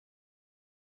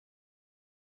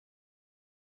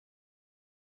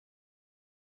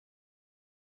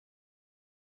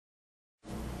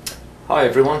Hi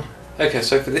everyone. Okay,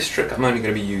 so for this trick I'm only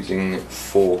going to be using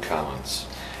 4 cards.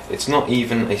 It's not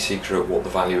even a secret what the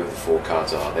value of the 4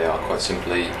 cards are. They are quite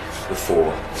simply the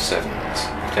 4 sevens.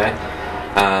 Okay.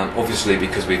 Obviously,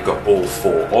 because we've got all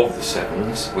 4 of the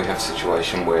sevens, we have a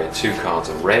situation where 2 cards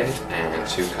are red and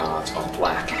 2 cards are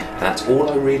black. And that's all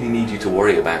I really need you to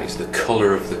worry about is the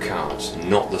colour of the cards,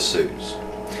 not the suits.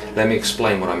 Let me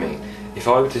explain what I mean. If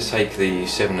I were to take the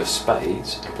 7 of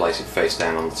spades and place it face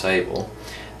down on the table,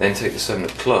 then take the 7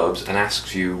 of clubs and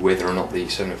asks you whether or not the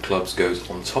 7 of clubs goes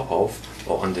on top of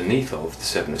or underneath of the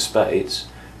 7 of spades,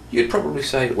 you'd probably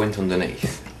say it went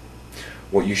underneath.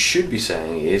 What you should be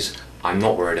saying is, I'm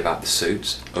not worried about the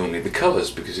suits, only the colours,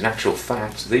 because in actual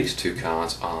fact these 2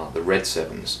 cards are the red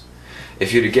sevens.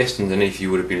 If you'd have guessed underneath,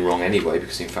 you would have been wrong anyway,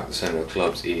 because in fact the 7 of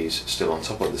clubs is still on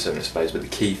top of the 7 of spades, but the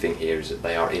key thing here is that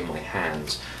they are in my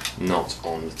hands, not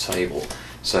on the table.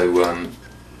 So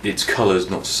it's colours,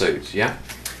 not suits, yeah?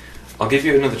 I'll give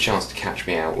you another chance to catch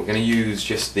me out. We're going to use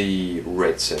just the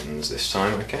red sevens this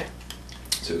time, okay?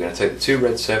 So we're going to take the 2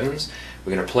 red sevens,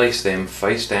 we're going to place them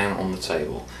face down on the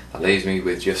table. That leaves me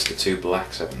with just the 2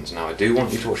 black sevens. Now I do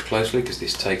want you to watch closely because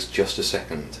this takes just a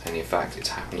second, and in fact it's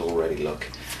happened already.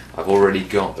 Look, I've already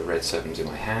got the red sevens in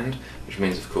my hand, which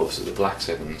means of course that the black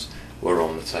sevens were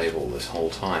on the table this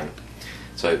whole time.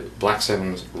 So black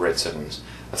sevens, red sevens.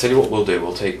 I'll tell you what we'll do,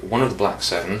 we'll take one of the black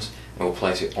sevens and we'll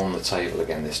place it on the table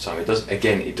again this time.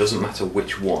 It doesn't matter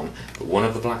which one, but one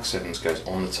of the black sevens goes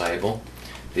on the table.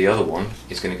 The other one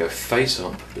is going to go face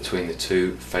up between the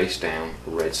 2 face down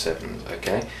red sevens,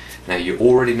 okay? Now you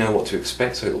already know what to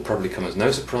expect, so it will probably come as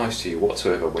no surprise to you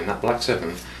whatsoever when that black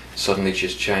 7 suddenly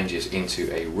just changes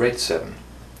into a red 7.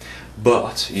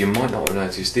 But you might not have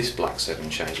noticed this black 7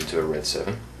 change into a red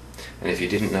 7. And if you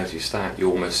didn't notice that, you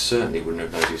almost certainly wouldn't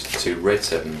have noticed the 2 red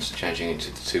 7s changing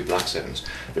into the 2 black 7s.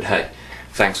 But hey,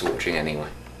 thanks for watching anyway.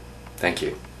 Thank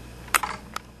you.